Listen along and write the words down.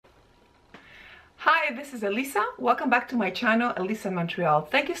Hi, this is Elisa. Welcome back to my channel, Elisa in Montreal.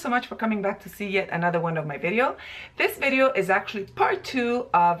 Thank you so much for coming back to see yet another one of my video. This video is actually part 2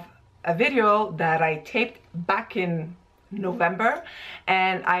 of a video that I taped back in November,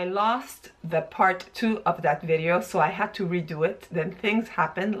 and I lost the part 2 of that video, so I had to redo it. Then things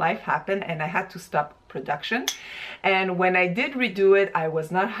happened, life happened, and I had to stop production. And when I did redo it, I was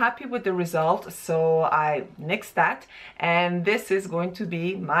not happy with the result, so I nixed that, and this is going to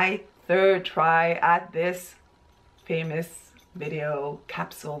be my third try at this famous video,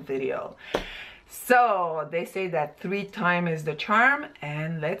 capsule video. So they say that 3 times is the charm,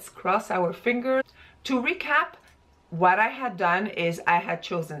 and let's cross our fingers. To recap, what I had done is I had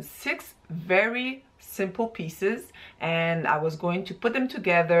chosen 6 very simple pieces, and I was going to put them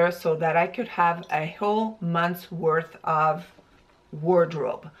together so that I could have a whole month's worth of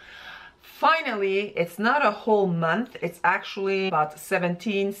wardrobe. Finally, it's not a whole month, it's actually about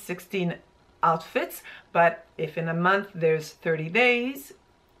 17, 16 outfits, but if in a month there's 30 days,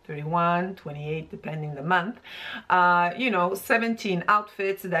 31, 28, depending the month, you know, 17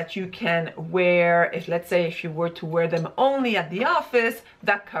 outfits that you can wear. If, let's say, if you were to wear them only at the office,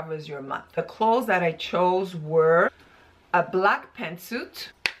 that covers your month. The clothes that I chose were a black pantsuit,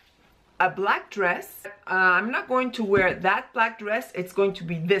 a black dress. I'm not going to wear that black dress, it's going to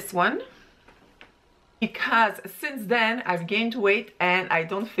be this one, because since then I've gained weight and I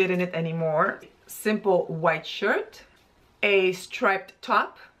don't fit in it anymore. Simple white shirt, a striped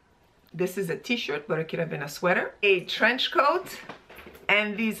top. This is a t-shirt, but it could have been a sweater. A trench coat,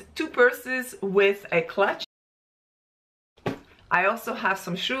 and these 2 purses with a clutch. I also have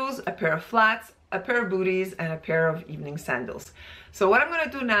some shoes, a pair of flats, a pair of booties, and a pair of evening sandals. So what I'm going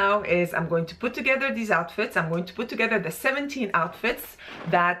to do now is I'm going to put together these outfits. I'm going to put together the 17 outfits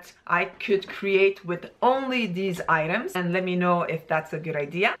that I could create with only these items, and let me know if that's a good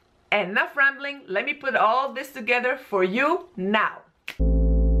idea. Enough rambling, let me put all this together for you now.